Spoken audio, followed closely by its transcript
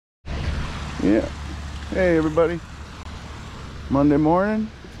Yeah. Hey everybody. Monday morning.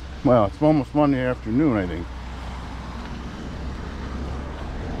 Well, it's almost Monday afternoon, I think.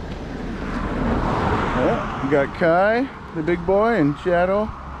 Yeah, we got Kai, the big boy, and Shadow,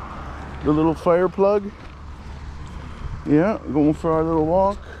 the little fire plug. Yeah, going for our little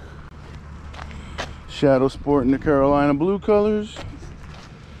walk. Shadow sporting the Carolina blue colors.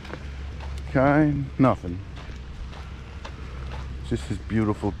 Kai, nothing. Just his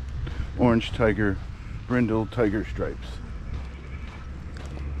beautiful orange tiger, brindle tiger stripes.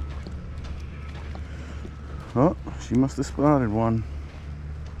 Oh, she must have spotted one.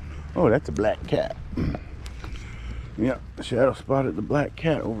 Oh, that's a black cat. Yeah, Shadow spotted the black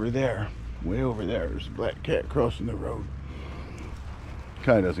cat over there. Way over there. There's a black cat crossing the road.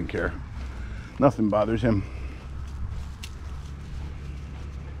 Kai doesn't care. Nothing bothers him.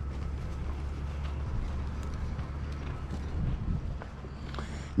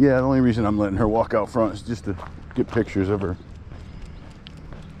 Yeah, the only reason I'm letting her walk out front is just to get pictures of her.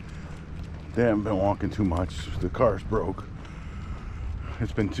 They haven't been walking too much. The car's broke.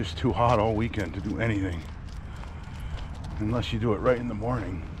 It's been just too hot all weekend to do anything. Unless you do it right in the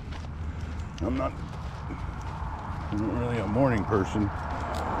morning. I'm not really a morning person.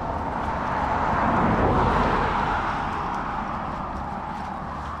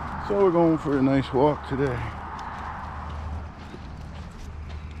 So we're going for a nice walk today.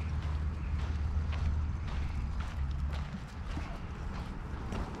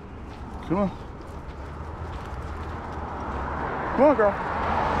 Come on. Come on, girl.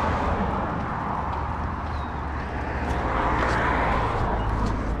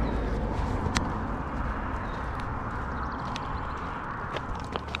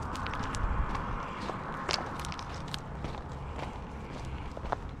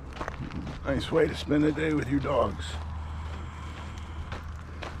 Nice way to spend the day with your dogs.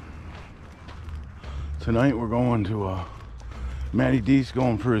 Tonight we're going to Matty D's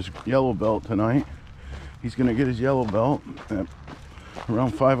going for his yellow belt tonight. He's gonna get his yellow belt at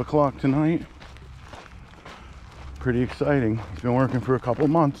around 5 o'clock tonight. Pretty exciting. He's been working for a couple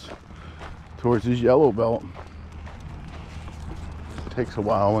months towards his yellow belt. It takes a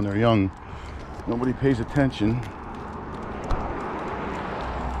while when they're young. Nobody pays attention.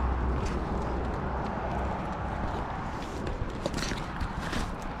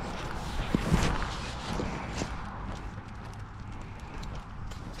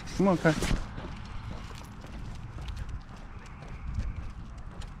 Come on, Kai.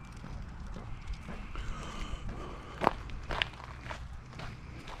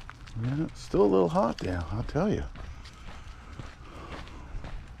 Yeah, it's still a little hot there, I'll tell you.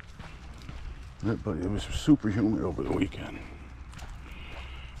 But it was super humid over the weekend.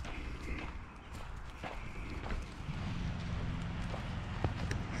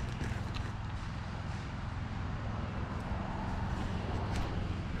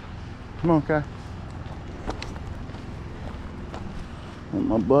 Come on, Kai. And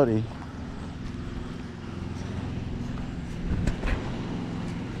my buddy.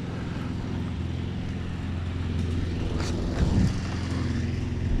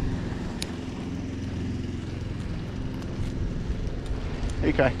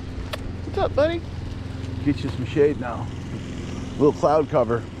 Hey, Kai. What's up, buddy? Get you some shade now. A little cloud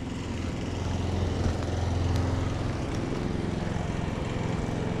cover.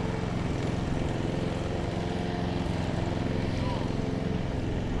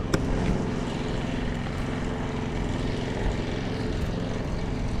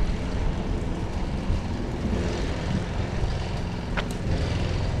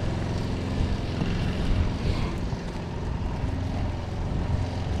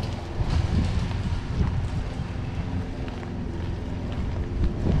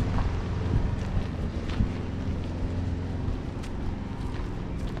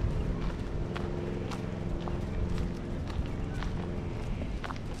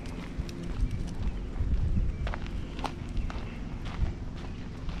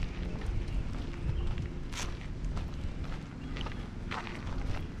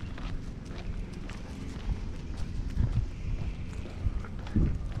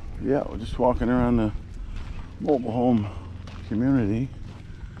 Yeah, we're just walking around the mobile home community.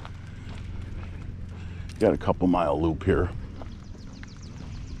 Got a couple mile loop here.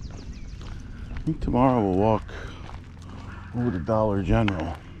 I think tomorrow we'll walk over to Dollar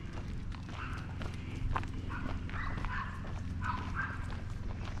General.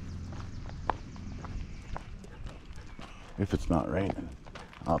 If it's not raining,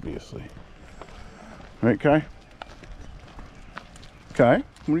 obviously. Right, Kai? Kai,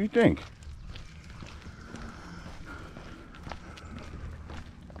 what do you think?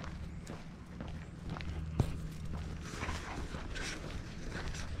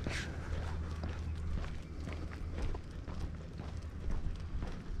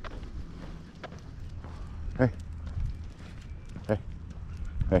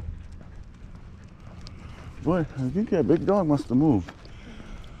 Boy, I think that big dog must have moved.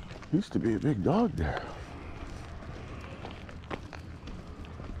 Used to be a big dog there.